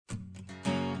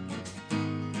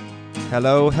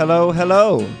Hello, hello,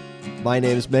 hello. My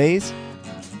name is Meiz,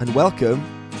 and welcome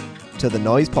to the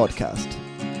Noiz Podcast.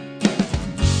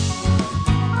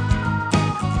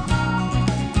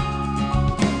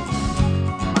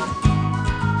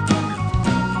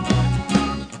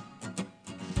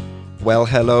 Well,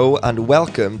 hello, and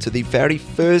welcome to the very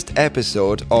first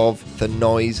episode of the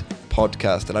Noiz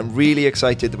Podcast, and I'm really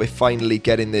excited that we're finally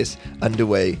getting this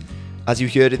underway. As you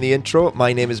heard in the intro,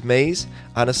 my name is Meiz,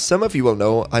 and as some of you will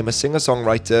know, I'm a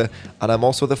singer-songwriter and I'm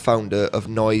also the founder of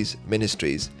Noiz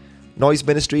Ministries. Noiz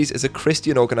Ministries is a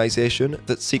Christian organisation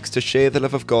that seeks to share the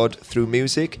love of God through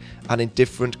music and in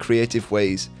different creative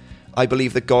ways. I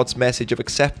believe that God's message of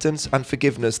acceptance and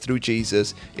forgiveness through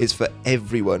Jesus is for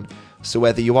everyone. So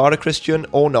whether you are a Christian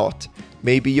or not,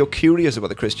 maybe you're curious about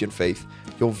the Christian faith,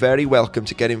 you're very welcome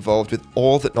to get involved with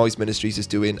all that Noiz Ministries is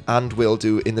doing and will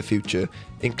do in the future,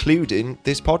 including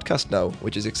this podcast now,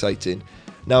 which is exciting.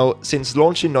 Now, since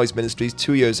launching Noiz Ministries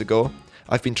 2 years ago,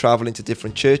 I've been travelling to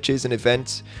different churches and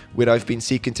events where I've been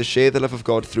seeking to share the love of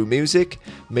God through music,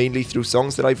 mainly through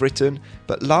songs that I've written.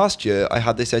 But last year, I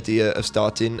had this idea of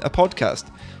starting a podcast,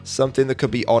 something that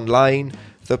could be online,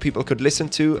 that people could listen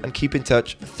to and keep in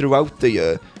touch throughout the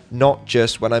year, not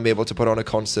just when I'm able to put on a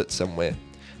concert somewhere.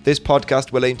 This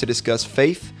podcast will aim to discuss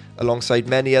faith alongside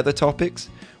many other topics.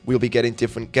 We'll be getting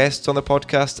different guests on the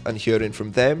podcast and hearing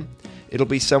from them. It'll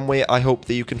be somewhere I hope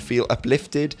that you can feel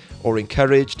uplifted or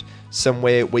encouraged,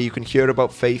 somewhere where you can hear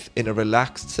about faith in a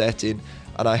relaxed setting,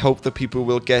 and I hope that people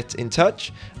will get in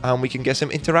touch and we can get some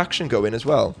interaction going as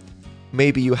well.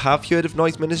 Maybe you have heard of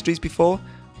Noiz Ministries before.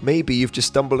 Maybe you've just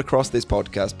stumbled across this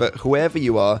podcast, but whoever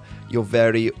you are, you're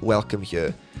very welcome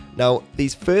here. Now,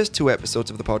 these first 2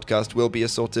 episodes of the podcast will be a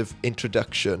sort of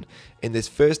introduction. In this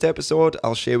first episode,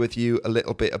 I'll share with you a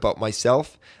little bit about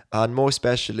myself, and more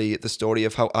especially the story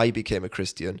of how I became a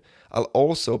Christian. I'll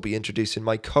also be introducing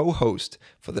my co-host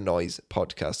for the Noiz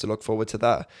Podcast, so look forward to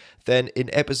that. Then in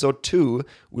episode 2,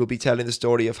 we'll be telling the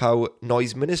story of how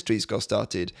Noiz Ministries got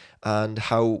started and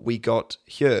how we got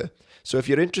here. So if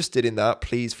you're interested in that,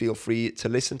 please feel free to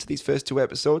listen to these first 2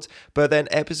 episodes. But then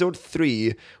episode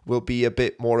 3 will be a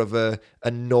bit more of a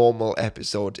normal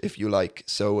episode, if you like.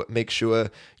 So make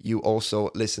sure you also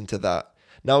listen to that.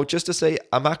 Now, just to say,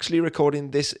 I'm actually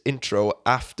recording this intro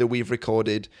after we've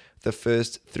recorded the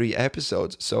first 3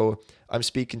 episodes. So I'm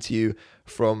speaking to you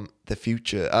from the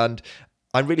future. And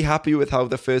I'm really happy with how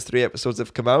the first 3 episodes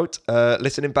have come out.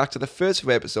 Listening back to the first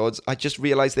 2 episodes, I just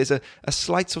realised there's a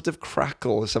slight sort of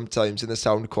crackle sometimes in the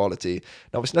sound quality.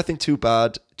 Now, it's nothing too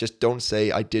bad. Just don't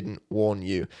say I didn't warn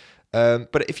you.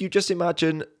 But if you just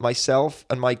imagine myself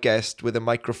and my guest with a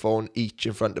microphone each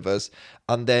in front of us,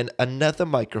 and then another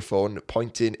microphone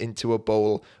pointing into a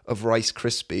bowl of Rice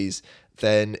Krispies,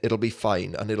 then it'll be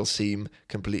fine and it'll seem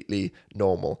completely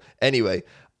normal. Anyway,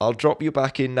 I'll drop you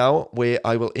back in now where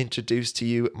I will introduce to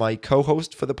you my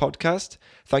co-host for the podcast.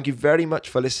 Thank you very much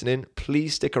for listening.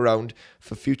 Please stick around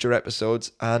for future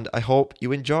episodes and I hope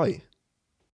you enjoy.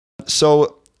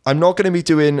 So I'm not going to be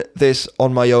doing this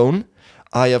on my own.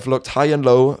 I have looked high and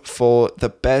low for the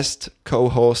best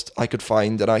co-host I could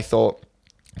find and I thought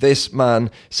this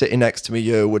man sitting next to me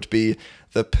here would be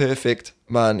the perfect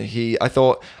man. I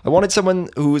thought I wanted someone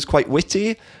who was quite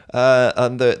witty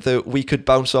and that we could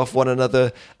bounce off one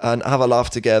another and have a laugh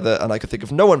together, and I could think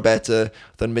of no one better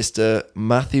than Mr.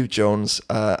 Matthew Jones,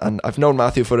 and I've known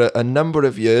Matthew for a number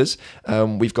of years.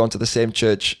 We've gone to the same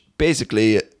church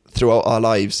basically throughout our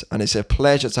lives, and it's a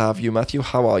pleasure to have you, Matthew.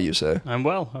 How are you, sir? I'm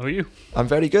well. How are you? I'm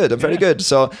very good. Very good.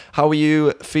 So how are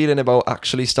you feeling about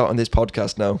actually starting this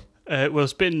podcast now? Well,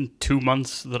 it's been 2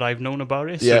 months that I've known about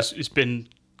it. So yeah. It's been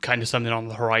kind of something on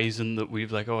the horizon that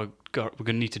we've like, oh God, we're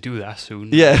going to need to do that soon.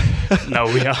 Yeah. Now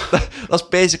we are. That's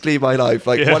basically my life.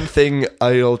 One thing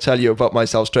I'll tell you about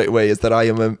myself straight away is that I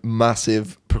am a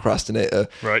massive procrastinator.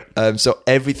 Right. So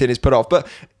everything is put off. But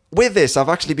with this, I've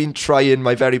actually been trying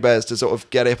my very best to sort of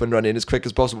get up and running as quick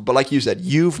as possible. But like you said,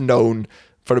 you've known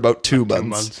for about 2 months. 2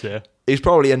 months, yeah. It's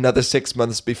probably another 6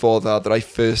 months before that I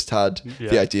first had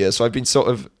the idea. So I've been sort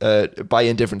of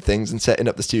buying different things and setting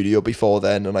up the studio before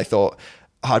then. And I thought,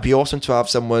 it'd be awesome to have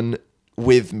someone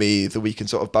with me that we can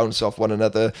sort of bounce off one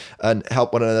another and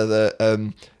help one another.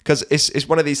 Because it's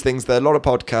one of these things that a lot of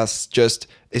podcasts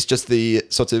it's just the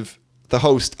sort of the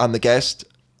host and the guest,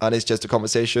 and it's just a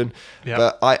conversation. Yep.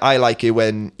 But I like it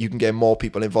when you can get more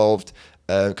people involved,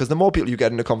 because the more people you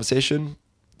get in a conversation,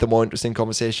 the more interesting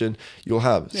conversation you'll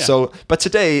have. Yeah. So, but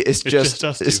today it's just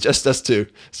us two.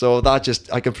 So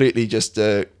I completely just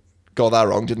got that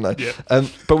wrong, didn't I? Yeah.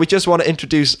 But we just want to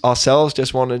introduce ourselves,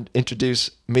 just want to introduce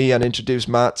me and introduce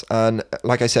Matt. And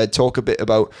like I said, talk a bit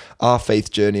about our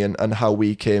faith journey and how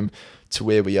we came to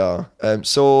where we are.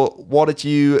 So what did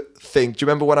you think? Do you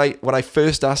remember when I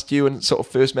first asked you and sort of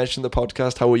first mentioned the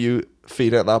podcast? How were you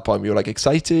feeling at that point? Were you like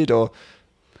excited, or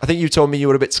I think you told me you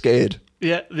were a bit scared?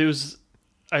 Yeah,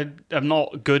 I'm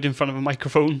not good in front of a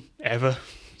microphone ever,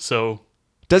 so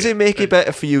does it make it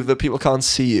better for you that people can't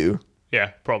see you?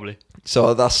 Yeah, probably.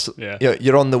 So that's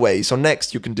you're on the way. So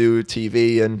next you can do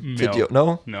TV and video.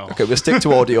 No. Okay, we'll stick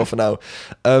to audio for now.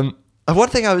 And one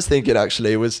thing I was thinking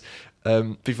actually was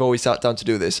before we sat down to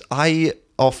do this, I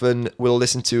often will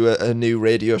listen to a new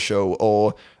radio show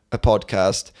or a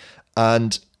podcast,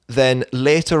 and then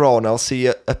later on I'll see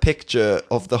a picture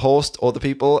of the host or the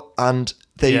people, and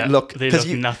they look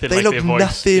nothing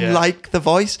like the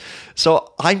voice.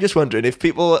 So I'm just wondering if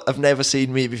people have never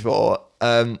seen me before,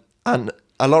 and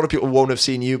a lot of people won't have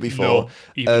seen you before. No,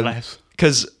 even less.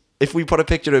 Because if we put a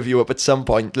picture of you up at some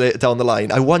point later down the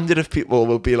line, I wonder if people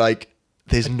will be like,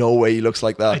 there's no way he looks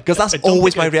like that. Because that's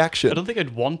always my reaction. I don't think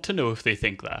I'd want to know if they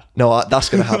think that. No, that's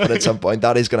going to happen at some point.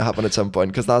 That is going to happen at some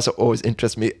point, because that's always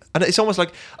interests me. And it's almost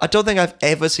like, I don't think I've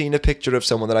ever seen a picture of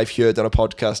someone that I've heard on a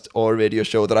podcast or a radio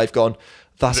show that I've gone,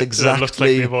 that looks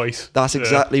like their voice. That's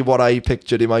exactly what I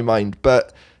pictured in my mind.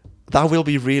 But that will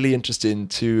be really interesting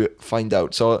to find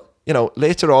out. So,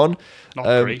 later on.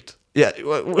 Not great. Yeah,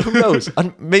 who knows?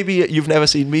 And maybe you've never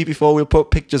seen me before. We'll put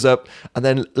pictures up, and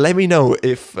then let me know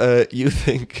if you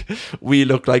think we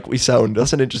look like we sound.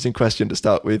 That's an interesting question to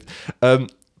start with.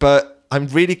 But I'm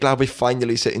really glad we're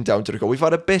finally sitting down to record. We've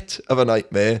had a bit of a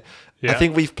nightmare. Yeah. I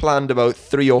think we've planned about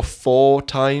 3 or 4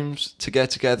 times to get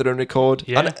together and record.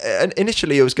 Yeah. And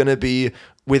initially it was going to be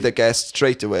with a guest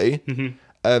straight away.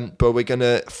 Mm-hmm. But we're going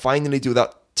to finally do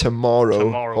that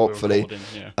tomorrow hopefully.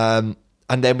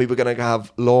 And then we were going to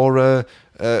have Laura,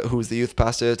 who's the youth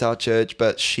pastor at our church,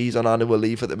 but she's on annual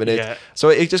leave at the minute. Yeah. So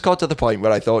it just got to the point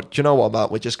where I thought, do you know what,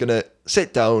 Matt? We're just going to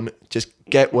sit down, just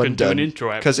get one done.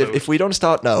 Because if we don't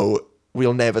start now,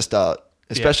 we'll never start,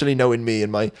 especially knowing me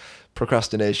and my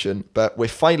procrastination. But we're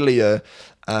finally here.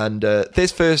 And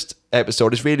this first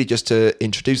episode is really just to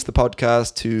introduce the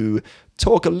podcast, to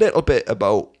talk a little bit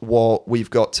about what we've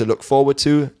got to look forward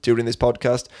to during this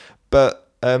podcast.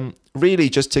 But really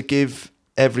just to give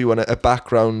everyone a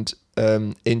background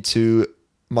into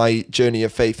my journey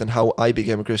of faith and how I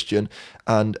became a Christian,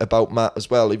 and about Matt as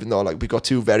well, even though we've got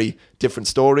 2 very different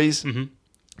stories. Mm-hmm.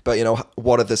 But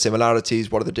what are the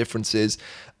similarities, what are the differences,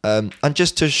 and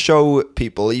just to show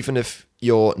people, even if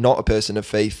you're not a person of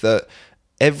faith, that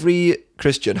every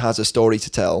Christian has a story to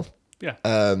tell.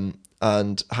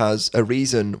 And has a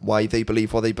reason why they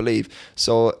believe what they believe.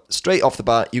 So straight off the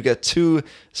bat, you get 2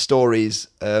 stories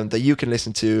that you can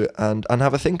listen to and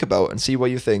have a think about and see what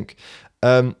you think.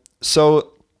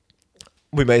 So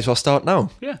we may as well start now.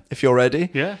 Yeah. If you're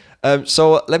ready. Yeah.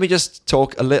 So let me just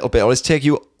talk a little bit. Let's take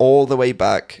you all the way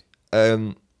back.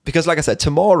 Because like I said,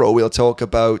 tomorrow we'll talk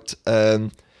about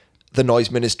the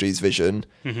Noiz Ministries vision.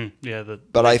 Mm-hmm. Yeah.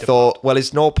 But I thought, well,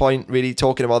 it's no point really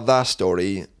talking about that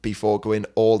story before going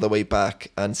all the way back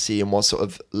and seeing what sort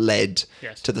of led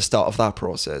to the start of that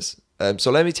process. So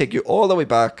let me take you all the way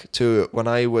back to when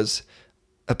I was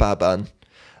a baban.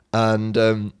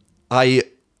 And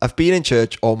I've been in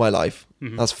church all my life.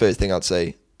 Mm-hmm. That's the first thing I'd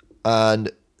say.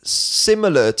 And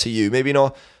similar to you, maybe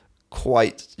not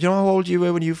quite. You know how old you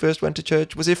were when you first went to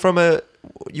church? Was it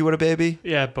you were a baby?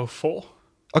 Yeah, about 4.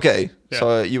 Okay,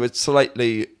 so you were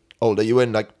slightly older. You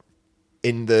weren't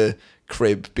in the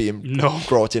crib being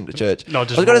brought into church. No,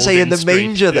 just I was going to say in the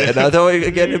manger then. I thought we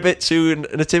were getting a bit too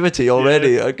nativity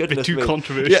already. A bit too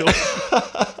controversial.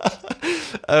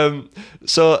 Yeah.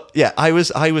 So yeah, I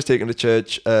was taken to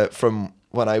church from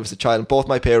when I was a child. Both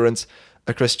my parents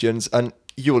are Christians, and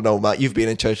you'll know, Matt, you've been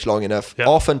in church long enough. Yep.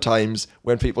 Oftentimes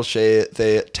when people share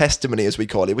their testimony, as we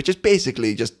call it, which is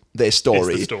basically just their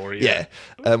story. It's the story, yeah.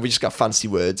 We just got fancy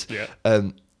words. Yeah.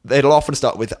 It'll often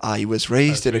start with, I was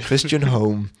raised in a Christian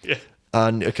home. Yeah.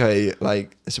 And okay,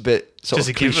 it's a bit sort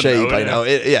of cliche by now.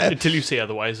 Until you say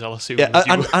otherwise, I'll assume. Yeah,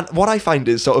 and what I find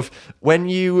is sort of when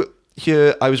you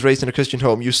hear I was raised in a Christian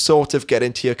home, you sort of get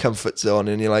into your comfort zone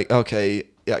and you're like, okay,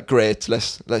 yeah, great,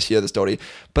 let's hear the story.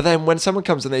 But then when someone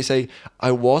comes and they say,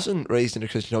 I wasn't raised in a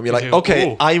Christian home, you're like,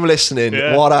 okay, I'm listening.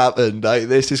 Yeah. What happened?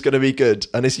 This is going to be good.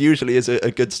 And this usually is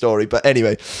a good story. But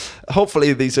anyway,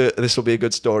 hopefully this will be a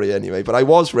good story anyway. But I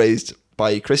was raised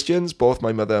by Christians. Both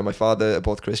my mother and my father are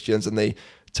both Christians, and they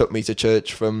took me to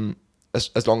church from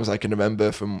as long as I can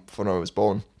remember from when I was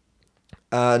born.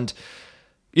 And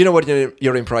when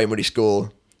you're in primary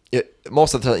school,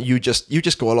 most of the time you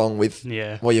just go along with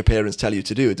what your parents tell you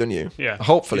to do, don't you? Yeah.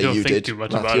 Hopefully you did. Too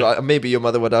much about it. Maybe your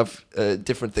mother would have a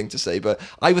different thing to say, but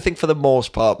I would think for the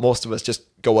most part, most of us just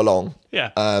go along.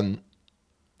 Yeah.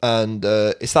 And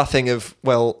it's that thing of,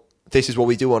 well, this is what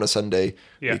we do on a Sunday.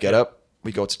 Yeah. We get up,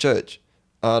 we go to church.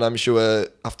 And I'm sure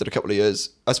after a couple of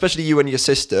years, especially you and your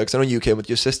sister, because I know you came with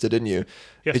your sister, didn't you?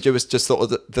 Yes. It was just sort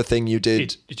of the thing you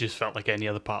did. It just felt like any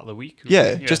other part of the week.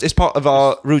 Yeah, just it's part of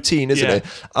our routine, isn't Yeah. it?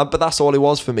 But that's all it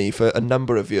was for me for a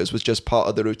number of years, was just part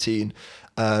of the routine.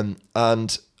 And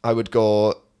I would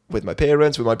go with my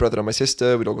parents, with my brother and my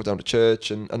sister. We'd all go down to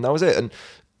church, and that was it. And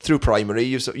through primary,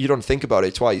 you don't think about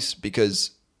it twice,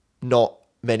 because not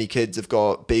many kids have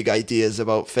got big ideas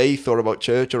about faith or about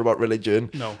church or about religion.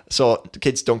 No. So the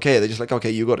kids don't care. They're just like,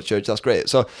 okay, you go to church, that's great.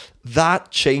 So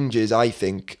that changes, I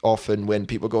think, often when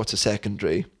people go to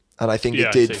secondary. And I think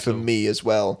it did for me as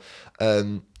well.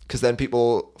 Because then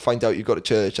people find out you go to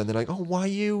church and they're like, oh, why are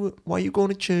you going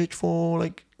to church for?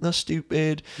 Like, that's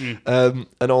stupid. And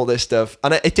all this stuff.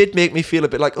 And it did make me feel a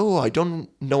bit like, oh, I don't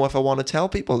know if I want to tell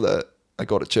people that I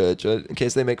go to church in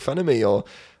case they make fun of me or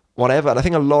whatever. And I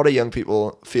think a lot of young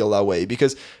people feel that way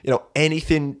because,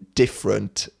 anything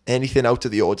different, anything out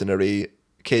of the ordinary,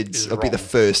 kids will be the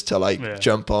first to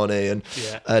jump on it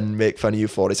and make fun of you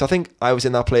for it. So I think I was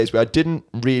in that place where I didn't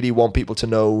really want people to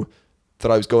know that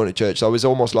I was going to church. So I was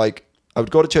almost like, I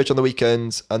would go to church on the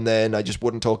weekends and then I just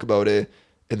wouldn't talk about it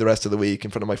in the rest of the week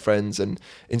in front of my friends and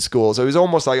in school. So it was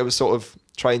almost like I was sort of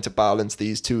trying to balance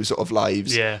these two sort of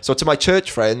lives. Yeah. So to my church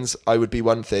friends, I would be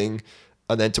one thing,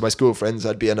 and then to my school friends,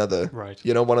 I'd be another. Right.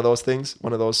 One of those things,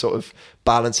 one of those sort of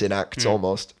balancing acts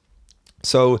almost.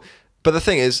 So, but the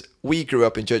thing is, we grew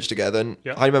up in church together, and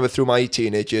I remember through my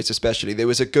teenage years especially, there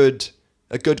was a good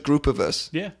group of us.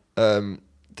 Yeah.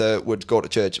 That would go to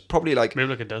church, probably maybe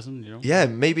like a dozen. Yeah,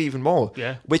 maybe even more.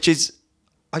 Yeah. Which is,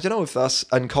 I don't know if that's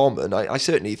uncommon. I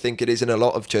certainly think it is in a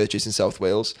lot of churches in South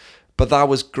Wales, but that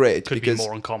was great. Could be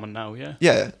more uncommon now, yeah.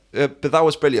 Yeah, but that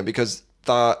was brilliant because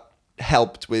that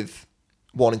helped with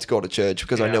wanting to go to church,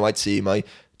 because I know I'd see my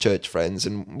church friends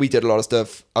and we did a lot of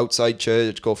stuff outside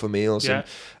church, go for meals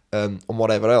and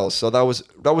whatever else. So that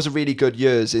was a really good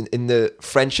years in the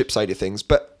friendship side of things.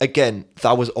 But again,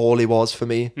 that was all it was for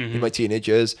me in my teenage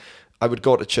years. I would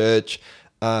go to church,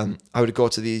 I would go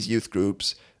to these youth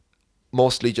groups,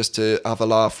 mostly just to have a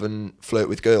laugh and flirt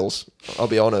with girls, I'll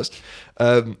be honest.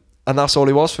 And that's all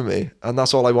it was for me. And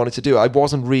that's all I wanted to do. I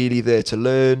wasn't really there to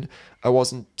learn. I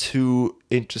wasn't too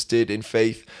interested in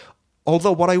faith.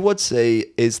 Although what I would say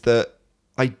is that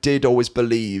I did always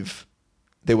believe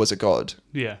there was a God.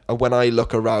 Yeah. And when I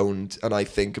look around and I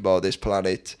think about this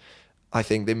planet, I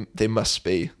think there must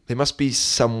be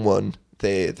someone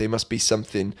there. There must be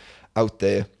something out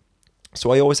there.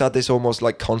 So I always had this almost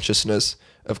like consciousness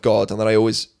of God, and that I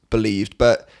always believed,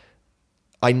 but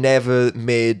I never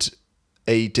made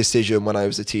a decision when I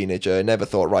was a teenager. I never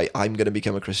thought, right, I'm going to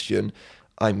become a Christian.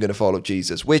 I'm going to follow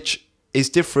Jesus, which is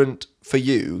different for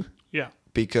you. Yeah.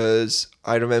 Because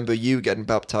I remember you getting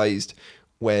baptized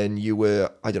when you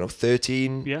were,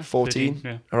 13,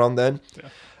 14, around then.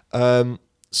 Yeah.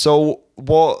 So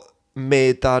what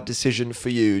made that decision for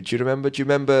you? Do you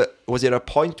remember, was it a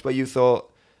point where you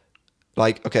thought,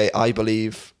 like, okay, I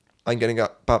believe I'm getting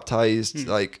baptized,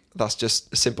 like, that's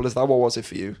just as simple as that? What was it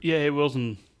for you? Yeah,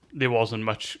 there wasn't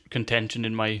much contention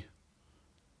in my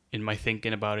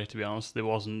thinking about it, to be honest.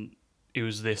 It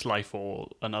was this life or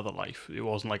another life. It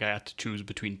wasn't like I had to choose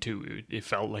between two. It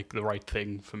felt like the right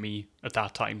thing for me at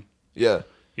that time. Yeah.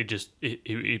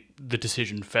 The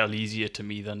decision fell easier to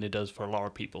me than it does for a lot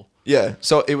of people. Yeah.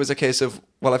 So it was a case of,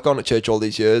 well, I've gone to church all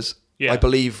these years. Yeah. I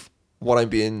believe what I'm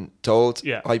being told.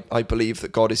 Yeah. I believe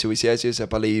that God is who he says he is. I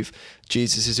believe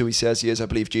Jesus is who he says he is. I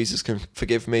believe Jesus can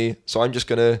forgive me. So I'm just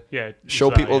going to show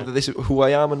people that this is who I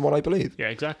am and what I believe. Yeah,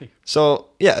 exactly. So,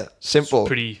 yeah, simple. It's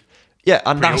pretty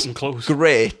and that's close.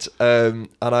 Great. And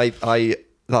I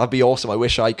that'd be awesome. I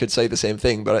wish I could say the same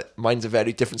thing, but mine's a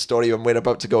very different story, and we're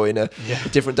about to go in a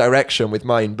different direction with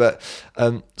mine. But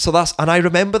and I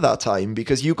remember that time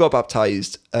because you got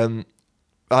baptized. And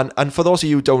for those of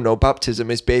you who don't know,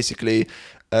 baptism is basically,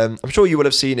 I'm sure you will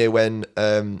have seen it when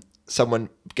someone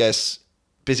gets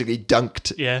basically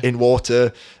dunked in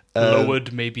water.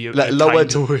 Lowered, maybe a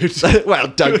lowered. Word. Well,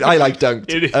 dunked. I like dunked.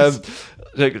 It is.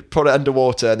 Put it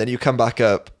underwater and then you come back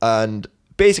up, and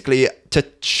basically to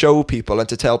show people and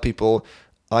to tell people,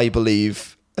 I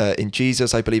believe in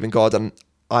Jesus, I believe in God, and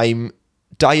I'm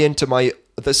dying to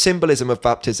the symbolism of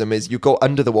baptism is you go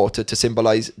under the water to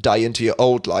symbolize dying to your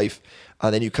old life,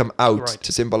 and then you come out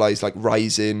to symbolize like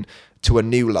rising to a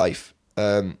new life.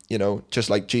 Just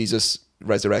like Jesus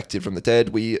resurrected from the dead,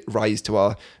 we rise to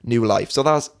our new life. So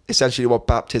that's essentially what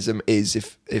baptism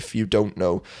is, if you don't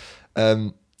know.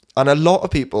 And a lot of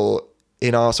people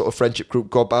in our sort of friendship group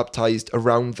got baptized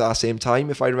around that same time,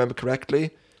 if I remember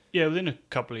correctly. Yeah, within a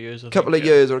couple of years. Couple of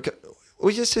years.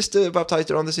 Was your sister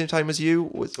baptized around the same time as you?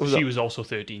 She was also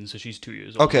 13, so she's 2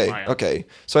 years older than I am. Okay.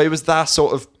 So it was that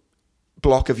sort of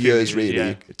block of years, really.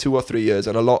 Yeah. 2 or 3 years,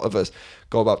 and a lot of us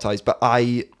got baptized. But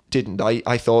I didn't.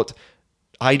 I thought,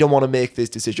 I don't want to make this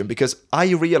decision, because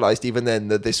I realized even then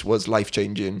that this was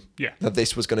life-changing. Yeah. That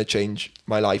this was going to change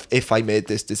my life if I made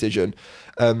this decision,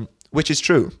 which is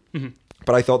true. Mm-hmm.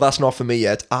 But I thought, that's not for me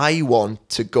yet. I want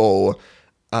to go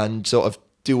and sort of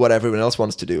do what everyone else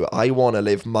wants to do. I want to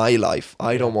live my life.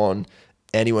 I don't want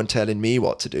anyone telling me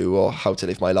what to do or how to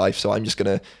live my life. So I'm just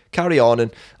going to carry on,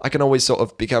 and I can always sort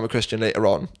of become a Christian later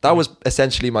on. That was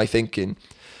essentially my thinking.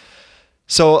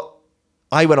 So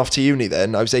I went off to uni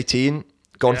then. I was 18,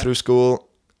 gone through school,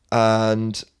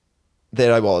 and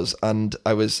there I was. And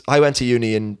I went to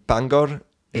uni in Bangor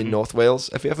in North Wales.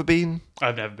 Have you ever been?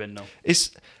 I've never been, no.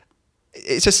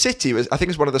 It's a city. I think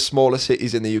it's one of the smaller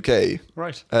cities in the UK.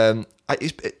 Right.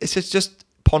 It's just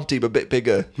Ponty, but a bit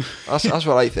bigger. That's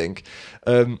what I think.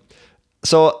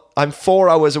 So I'm 4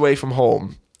 hours away from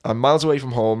home. I'm miles away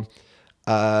from home.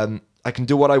 I can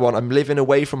do what I want. I'm living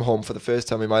away from home for the first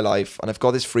time in my life, and I've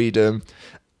got this freedom,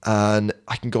 and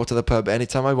I can go to the pub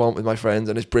anytime I want with my friends,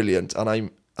 and it's brilliant.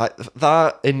 And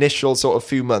that initial sort of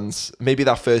few months, maybe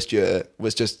that first year,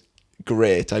 was just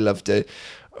great. I loved it.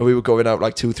 We were going out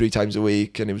like 2-3 times a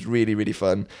week, and it was really, really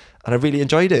fun, and I really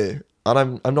enjoyed it.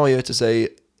 And I'm not here to say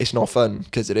it's not fun,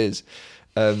 because it is,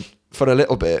 for a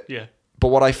little bit. Yeah. But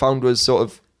what I found was sort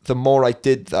of the more I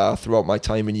did that throughout my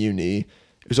time in uni,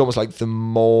 it was almost like the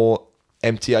more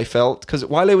empty I felt. Because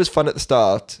while it was fun at the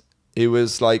start, it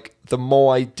was like the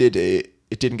more I did it,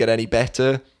 it didn't get any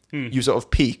better. You sort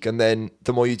of peak, and then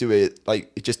the more you do it,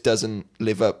 like it just doesn't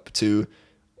live up to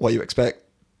what you expect.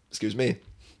 Excuse me.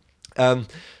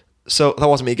 So that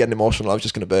wasn't me getting emotional. I was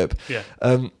just going to burp. Yeah.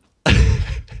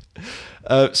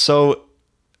 So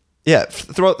yeah,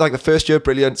 throughout like the first year,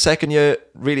 brilliant. Second year,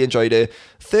 really enjoyed it.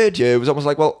 Third year was almost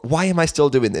like, well, why am I still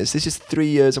doing this? This is 3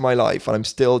 years of my life, and I'm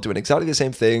still doing exactly the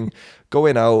same thing,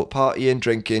 going out, partying,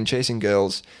 drinking, chasing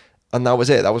girls, and that was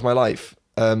it. That was my life.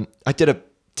 I did a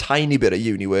tiny bit of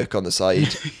uni work on the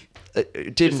side.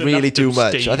 It didn't really do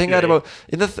much. I think I had about,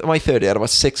 my third year, I had about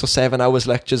 6 or 7 hours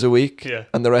lectures a week. Yeah.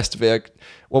 And the rest of it,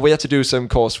 we had to do some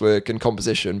coursework and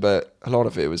composition, but a lot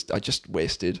of it was, I just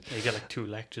wasted. You get like 2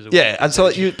 lectures a week. Yeah, and so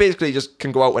you basically just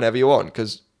can go out whenever you want,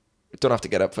 because you don't have to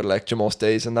get up for the lecture most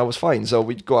days, and that was fine. So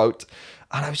we'd go out,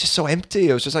 and I was just so empty.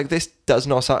 I was just like, this does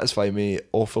not satisfy me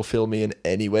or fulfill me in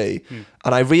any way.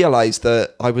 And I realized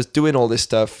that I was doing all this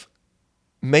stuff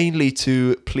mainly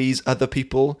to please other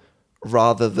people,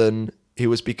 rather than it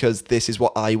was because this is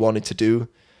what I wanted to do.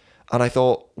 And I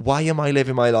thought, why am I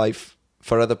living my life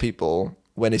for other people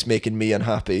when it's making me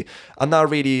unhappy? And that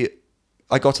really,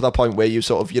 I got to that point where you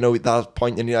sort of, that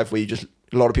point in your life where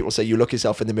a lot of people say you look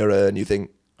yourself in the mirror and you think,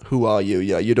 who are you?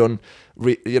 Yeah,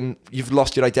 you've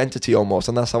lost your identity almost.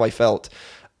 And that's how I felt.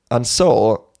 And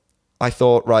so I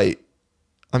thought, right,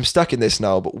 I'm stuck in this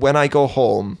now. But when I go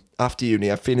home after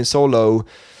uni, I'm feeling so low,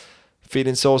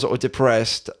 feeling so sort of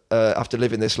depressed after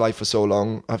living this life for so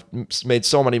long. I've made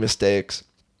so many mistakes.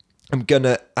 I'm going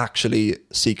to actually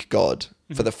seek God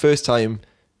for the first time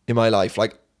in my life.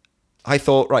 Like, I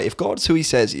thought, right, if God's who he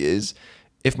says he is,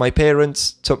 if my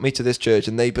parents took me to this church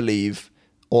and they believe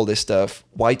all this stuff,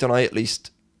 why don't I at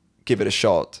least give it a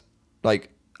shot? Like,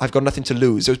 I've got nothing to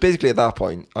lose. It was basically at that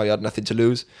point, I had nothing to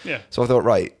lose. Yeah. So I thought,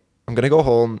 right, I'm going to go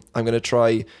home. I'm going to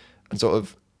try and sort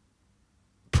of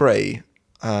pray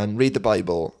and read the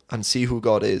Bible and see who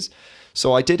God is.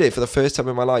 So I did it for the first time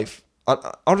in my life.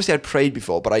 Obviously, I'd prayed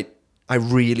before, but I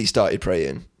really started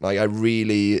praying. Like, I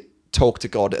really talked to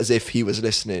God as if he was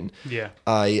listening. Yeah.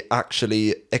 I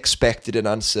actually expected an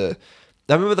answer.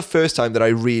 I remember the first time that I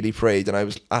really prayed, and I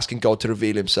was asking God to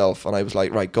reveal himself, and I was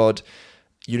like, right, God,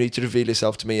 you need to reveal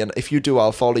yourself to me, and if you do,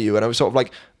 I'll follow you. And I was sort of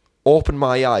like, opened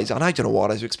my eyes, and I don't know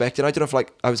what I was expecting. I don't know if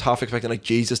like I was half expecting like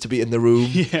Jesus to be in the room.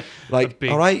 Yeah. Like,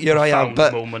 all right, here I am.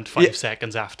 But moment 5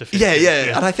 seconds after.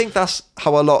 Yeah. And I think that's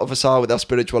how a lot of us are with our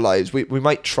spiritual lives. We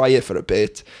might try it for a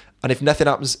bit, and if nothing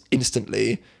happens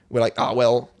instantly, we're like,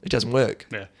 well, it doesn't work.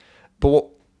 Yeah. But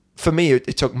for me,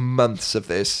 it took months of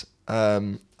this.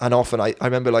 And often I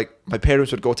remember like my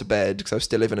parents would go to bed because I was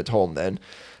still living at home then,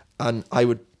 and I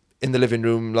would in the living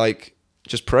room like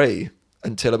just pray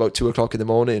until about 2 o'clock in the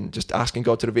morning, just asking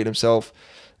God to reveal himself,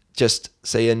 just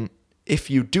saying,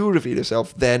 if you do reveal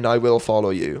yourself, then I will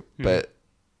follow you. But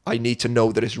I need to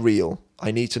know that it's real. I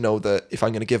need to know that if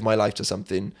I'm going to give my life to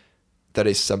something, that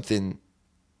is something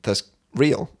that's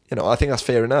real. I think that's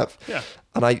fair enough. Yeah.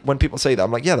 And when people say that,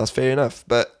 I'm like, yeah, that's fair enough.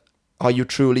 But are you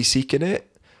truly seeking it?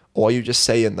 Or are you just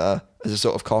saying that as a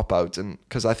sort of cop out, and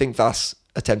because I think that's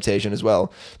a temptation as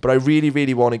well. But I really,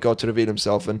 really wanted God to reveal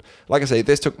himself. And like I say,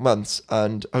 this took months,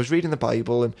 and I was reading the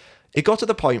Bible, and it got to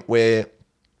the point where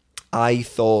I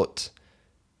thought,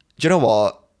 do you know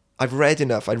what? I've read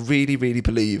enough. I really, really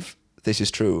believe this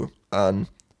is true. And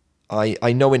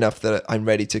I know enough that I'm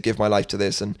ready to give my life to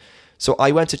this. And so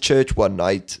I went to church one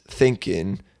night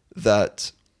thinking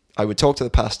that I would talk to the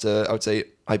pastor. I would say,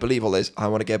 I believe all this. I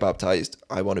want to get baptized.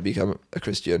 I want to become a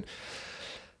Christian.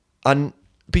 And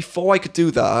before I could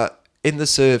do that, in the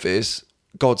service,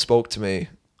 God spoke to me,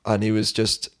 and he was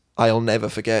just, I'll never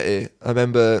forget it. I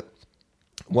remember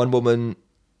one woman,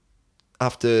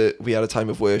 after we had a time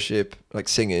of worship, like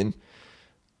singing,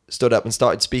 stood up and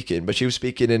started speaking, but she was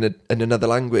speaking in another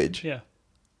language. Yeah.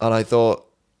 And I thought,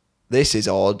 this is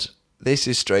odd. This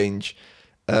is strange.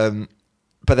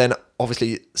 But then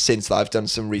obviously since that I've done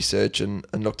some research and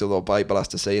looked at what the Bible has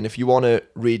to say. And if you want to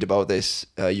read about this,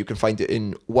 you can find it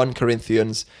in 1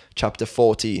 Corinthians chapter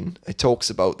 14. It talks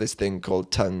about this thing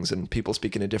called tongues and people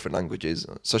speaking in different languages.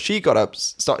 So she got up,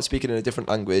 started speaking in a different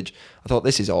language. I thought,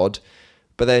 this is odd.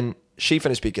 But then she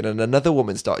finished speaking and another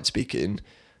woman started speaking,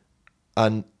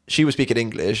 and she was speaking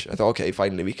English. I thought, okay,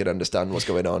 finally we can understand what's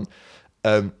going on.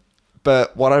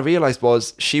 But what I realized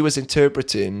was she was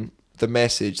interpreting the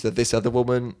message that this other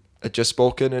woman had just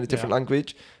spoken in a different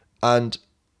language, and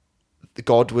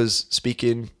God was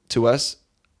speaking to us.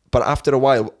 But after a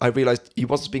while, I realized he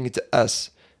wasn't speaking to us.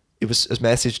 It was a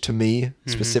message to me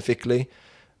specifically,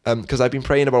 because I've been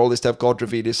praying about all this stuff. God,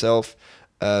 reveal yourself.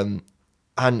 And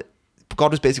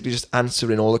God was basically just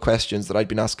answering all the questions that I'd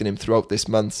been asking him throughout this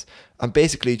month, and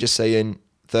basically just saying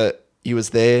that he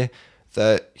was there,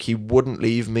 that he wouldn't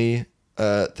leave me,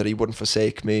 that he wouldn't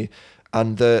forsake me,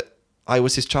 and that I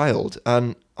was his child.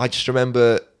 And I just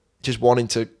remember just wanting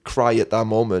to cry at that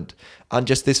moment, and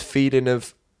just this feeling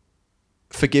of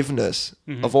forgiveness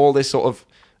of all this sort of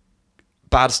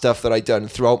bad stuff that I'd done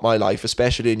throughout my life,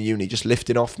 especially in uni, just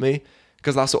lifting off me,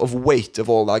 because that sort of weight of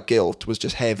all that guilt was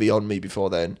just heavy on me before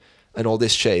then, and all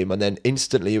this shame. And then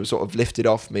instantly it was sort of lifted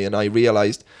off me, and I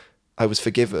realized I was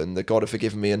forgiven, that God had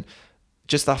forgiven me, and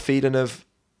just that feeling of,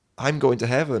 I'm going to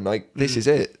heaven. Like, this is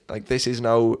it. Like, this is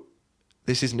new.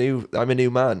 I'm a new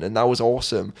man. And that was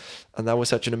awesome. And that was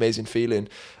such an amazing feeling.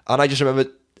 And I just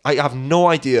remember, I have no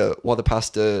idea what the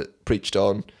pastor preached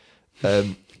on,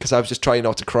 because I was just trying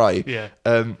not to cry. Yeah.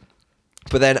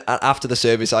 But then after the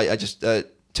service, I just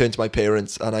turned to my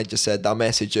parents and I just said, that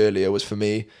message earlier was for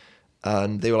me.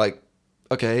 And they were like,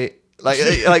 okay.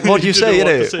 Like what do you say,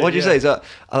 innit? What do you say? So,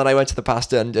 and then I went to the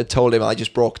pastor and told him I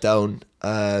just broke down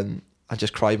and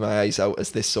just cried my eyes out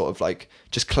as this sort of like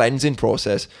just cleansing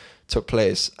process took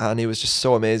place. And it was just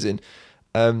so amazing.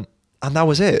 And that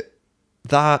was it.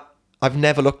 That I've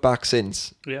never looked back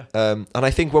since. Yeah. And I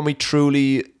think when we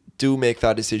truly do make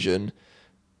that decision,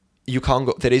 you can't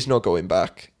go, there is no going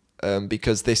back,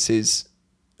 because this is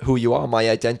who you are. My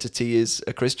identity is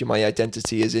a Christian. My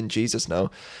identity is in Jesus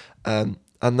now. And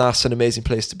that's an amazing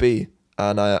place to be.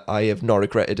 And I have not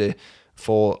regretted it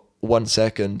for 1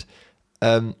 second.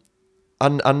 And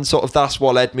sort of that's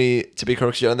what led me to be a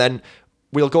Christian. And then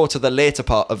we'll go to the later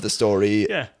part of the story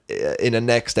in a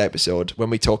next episode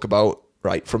when we talk about,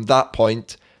 right, from that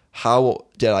point, how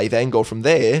did I then go from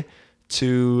there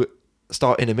to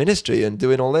starting a ministry and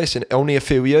doing all this in only a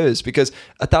few years? Because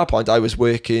at that point I was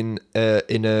working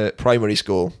in a primary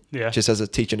school, just as a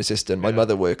teaching assistant. My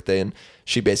mother worked there and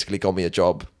she basically got me a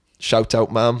job. Shout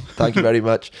out, ma'am. Thank you very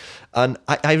much. And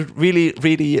I really,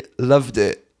 really loved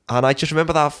it. And I just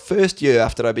remember that first year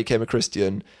after I became a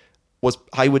Christian was,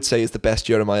 I would say, is the best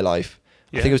year of my life.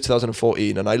 I think it was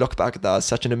 2014. And I look back at that as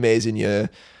such an amazing year.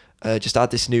 Just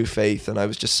had this new faith and I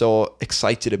was just so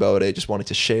excited about it. Just wanted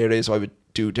to share it. So I would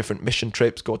do different mission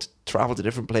trips, travel to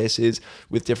different places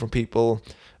with different people.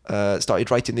 Started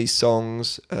writing these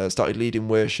songs, started leading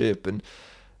worship, and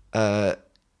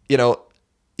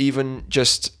even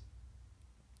just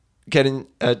getting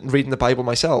reading the Bible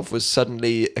myself was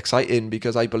suddenly exciting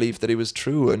because I believed that it was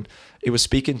true and it was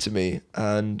speaking to me,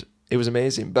 and it was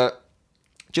amazing. But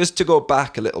just to go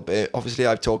back a little bit, obviously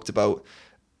I've talked about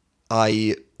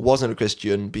I wasn't a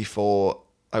Christian before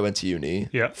I went to uni.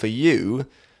 Yeah. For you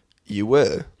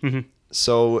were. Mm-hmm.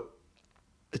 So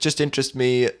it just interests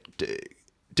me,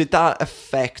 did that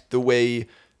affect the way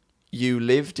you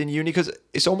lived in uni? Because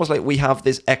it's almost like we have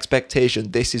this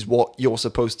expectation, this is what you're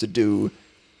supposed to do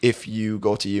if you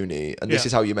go to uni, and this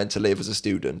is how you're meant to live as a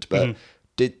student. But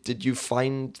did you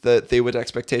find that there were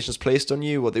expectations placed on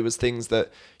you, or there was things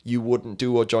that you wouldn't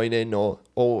do or join in, or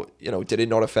did it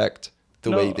not affect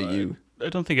the way that you... I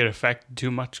don't think it affected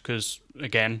too much because,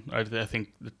 again, I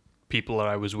think the people that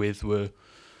I was with were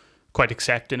quite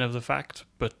accepting of the fact.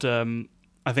 But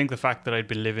I think the fact that I'd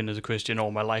been living as a Christian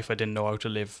all my life, I didn't know how to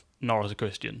live not as a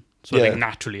Christian. So I think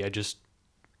naturally I just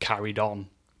carried on.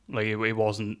 Like it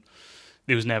wasn't,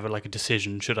 there was never like a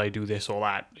decision, should I do this or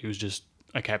that? It was just,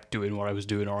 I kept doing what I was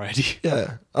doing already.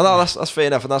 Yeah, and that's fair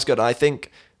enough, and that's good. I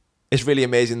think it's really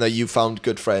amazing that you found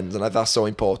good friends, and that's so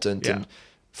important. Yeah. And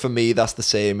for me, that's the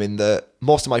same in that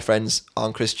most of my friends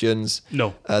aren't Christians.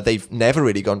 No. They've never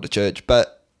really gone to church,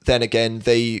 but then again,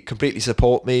 they completely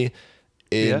support me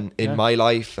in my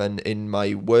life and in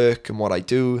my work and what I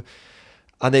do,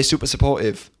 and they're super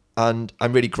supportive, and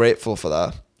I'm really grateful for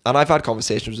that. And I've had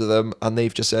conversations with them, and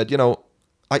they've just said,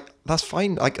 that's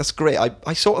fine, that's great.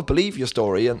 I sort of believe your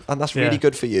story, and that's really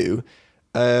good for you.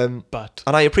 But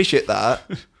and I appreciate that.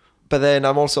 But then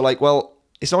I'm also like, well,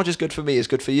 it's not just good for me, it's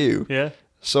good for you. Yeah.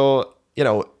 So,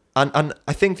 and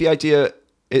I think the idea,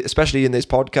 especially in this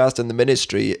podcast and the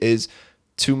ministry, is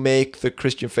to make the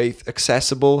Christian faith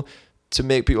accessible, to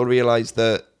make people realize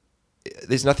that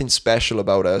there's nothing special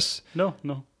about us. No.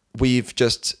 We've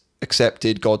just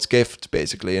accepted God's gift,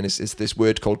 basically, and it's this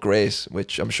word called grace,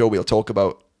 which I'm sure we'll talk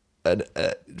about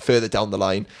further down the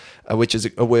line, which is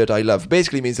a word I love.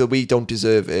 Basically means that we don't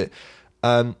deserve it.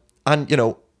 And,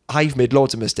 I've made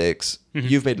loads of mistakes. Mm-hmm.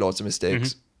 You've made loads of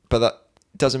mistakes. Mm-hmm. But that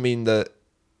doesn't mean that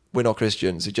we're not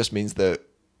Christians. It just means that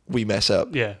we mess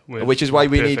up. Yeah. Which is why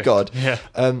we need God. Yeah.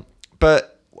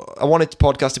 But I wanted the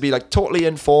podcast to be like totally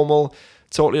informal,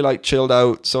 totally like chilled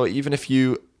out. So even if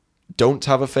you don't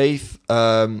have a faith,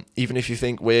 even if you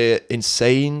think we're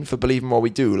insane for believing what we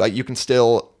do, like you can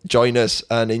still join us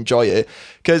and enjoy it.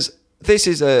 Because this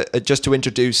is just to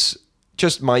introduce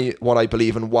just what I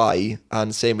believe and why,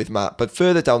 and same with Matt. But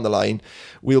further down the line,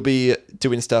 we'll be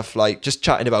doing stuff like just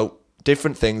chatting about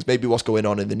different things, maybe what's going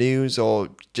on in the news or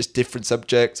just different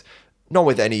subjects, not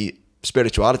with any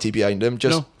spirituality behind them,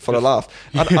 just for a laugh.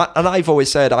 And I've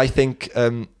always said, I think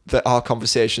that our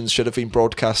conversations should have been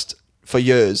broadcast for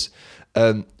years,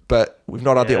 but we've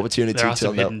not had the opportunity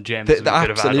till now. They're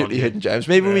absolutely hidden gems.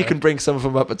 Maybe we can bring some of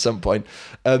them up at some point.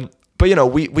 But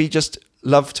we just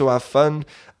love to have fun.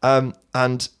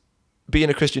 And being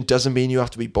a Christian doesn't mean you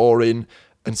have to be boring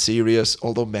and serious,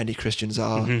 although many Christians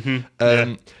are.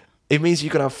 It means you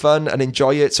can have fun and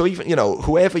enjoy it. So even,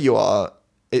 whoever you are,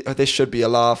 this should be a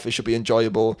laugh. It should be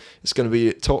enjoyable. It's going to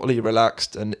be totally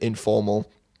relaxed and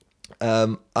informal.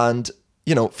 And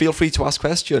feel free to ask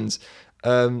questions.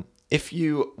 If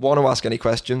you want to ask any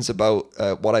questions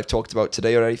about what I've talked about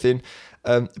today or anything,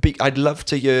 I'd love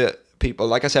to hear people.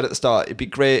 Like I said at the start, it'd be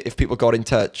great if people got in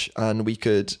touch and we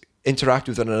could interact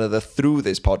with one another through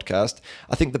this podcast.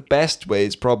 I think the best way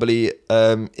is probably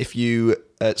if you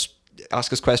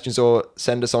ask us questions or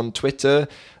send us on Twitter.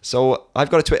 So I've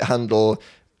got a Twitter handle,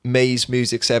 Meiz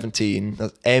Music 17.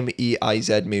 That's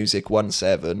MEIZ Music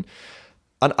 17,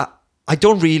 and I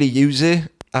don't really use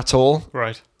it at all.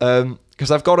 Right. Because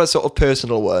I've got a sort of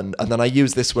personal one, and then I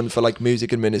use this one for like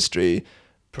music and ministry.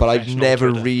 But I've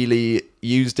never really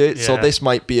used it. Yeah. So this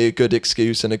might be a good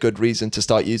excuse and a good reason to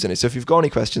start using it. So if you've got any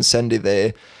questions, send it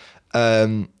there.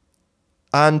 And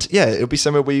yeah, it'll be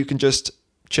somewhere where you can just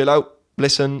chill out,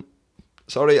 listen.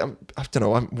 Sorry, I don't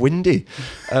know, I'm windy.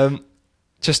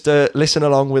 Just listen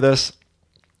along with us.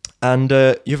 And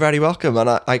you're very welcome. And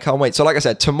I can't wait. So like I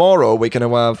said, tomorrow we're going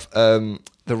to have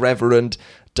the Reverend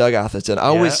Doug Atherton. I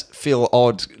always feel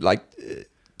odd, like,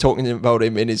 talking about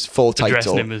him in his full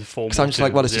title, because I'm just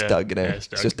like, well, it's just Doug, it's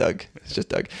just Doug. It's just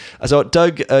Doug. So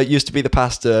Doug used to be the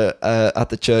pastor at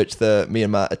the church that me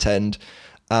and Matt attend,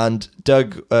 and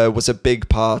Doug was a big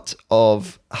part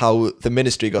of how the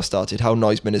ministry got started, how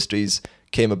Noiz Ministries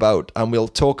came about, and we'll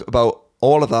talk about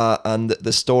all of that and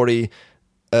the story,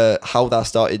 how that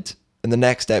started in the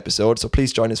next episode. So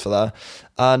please join us for that.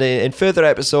 And in further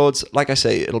episodes, like I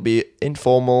say, it'll be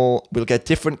informal. We'll get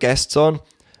different guests on.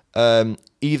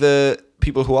 Either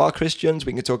people who are Christians,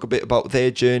 we can talk a bit about their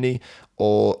journey,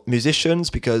 or musicians,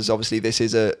 because obviously this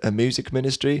is a music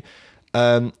ministry.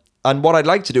 And what I'd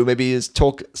like to do maybe is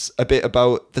talk a bit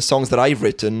about the songs that I've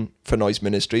written for Noiz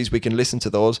Ministries. We can listen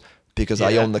to those because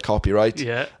I own the copyright.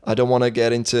 Yeah. I don't want to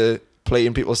get into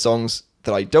playing people's songs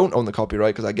that I don't own the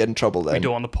copyright, because I get in trouble then. We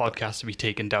don't want the podcast to be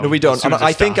taken down. No, we don't. And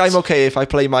I think I'm okay if I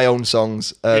play my own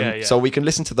songs. So we can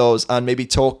listen to those and maybe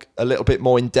talk a little bit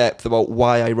more in depth about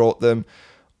why I wrote them,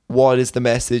 what is the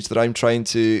message that I'm trying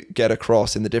to get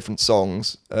across in the different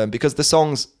songs, because the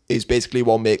songs is basically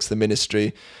what makes the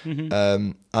ministry,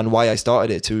 and why I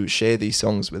started it, to share these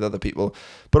songs with other people.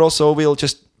 But also we'll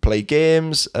just play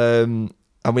games, and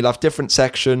we'll have different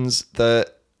sections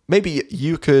that maybe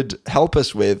you could help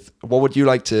us with what would you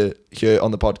like to hear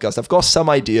on the podcast. I've got some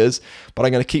ideas, but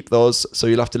I'm going to keep those, so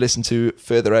you'll have to listen to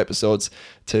further episodes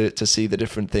to see the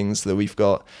different things that we've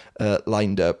got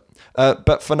lined up.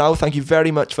 But for now, thank you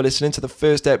very much for listening to the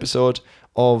first episode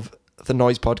of the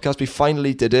Noiz Podcast. We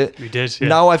finally did it. We did, yeah.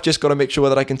 Now I've just got to make sure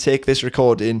that I can take this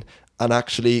recording and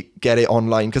actually get it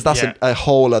online, because that's a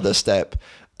whole other step.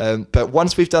 But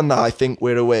once we've done that, I think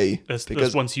we're away.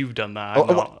 Because once you've done that,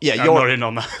 I'm you're not in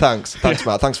on that. Thanks,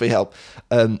 Matt. Thanks for your help.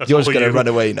 You're just going to run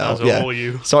away now. That's all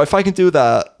you. So if I can do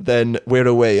that, then we're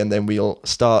away, and then we'll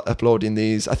start uploading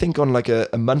these. I think on like a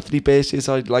monthly basis,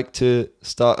 I'd like to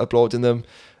start uploading them,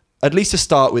 at least to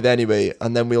start with anyway,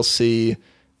 and then we'll see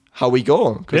how we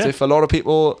go. Because if a lot of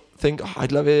people think,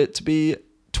 I'd love it to be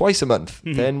twice a month,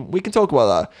 then we can talk about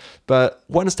that. But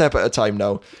one step at a time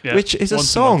now, which is a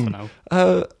song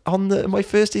on my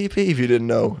first EP, if you didn't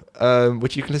know,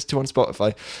 which you can listen to on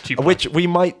Spotify, which we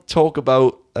might talk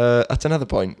about at another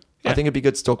point. I think it'd be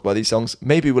good to talk about these songs.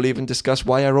 Maybe we'll even discuss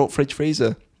why I wrote Fridge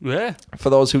Freezer. Yeah. For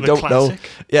those who don't know.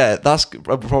 Yeah, that's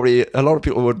probably, a lot of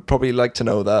people would probably like to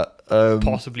know that.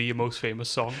 Possibly your most famous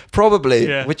song.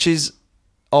 Probably, which is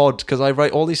odd, because I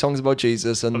write all these songs about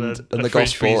Jesus and the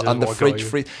gospel and the fridge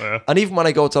freezer. And even when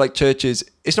I go to like churches,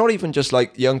 it's not even just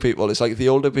like young people, it's like the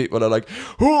older people are like,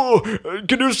 oh,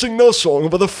 can you sing that song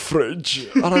about the fridge?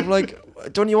 And I'm like,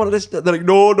 don't you want to listen? They're like,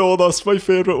 no, that's my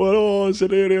favourite one. Oh, it's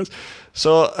hilarious.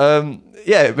 So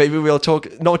maybe we'll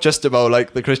talk not just about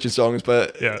like the Christian songs,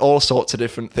 but all sorts of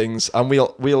different things, and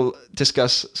we'll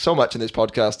discuss so much in this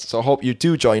podcast. So I hope you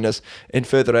do join us in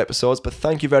further episodes. But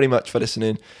thank you very much for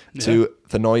listening to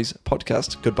the Noiz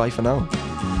Podcast. Goodbye for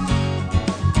now.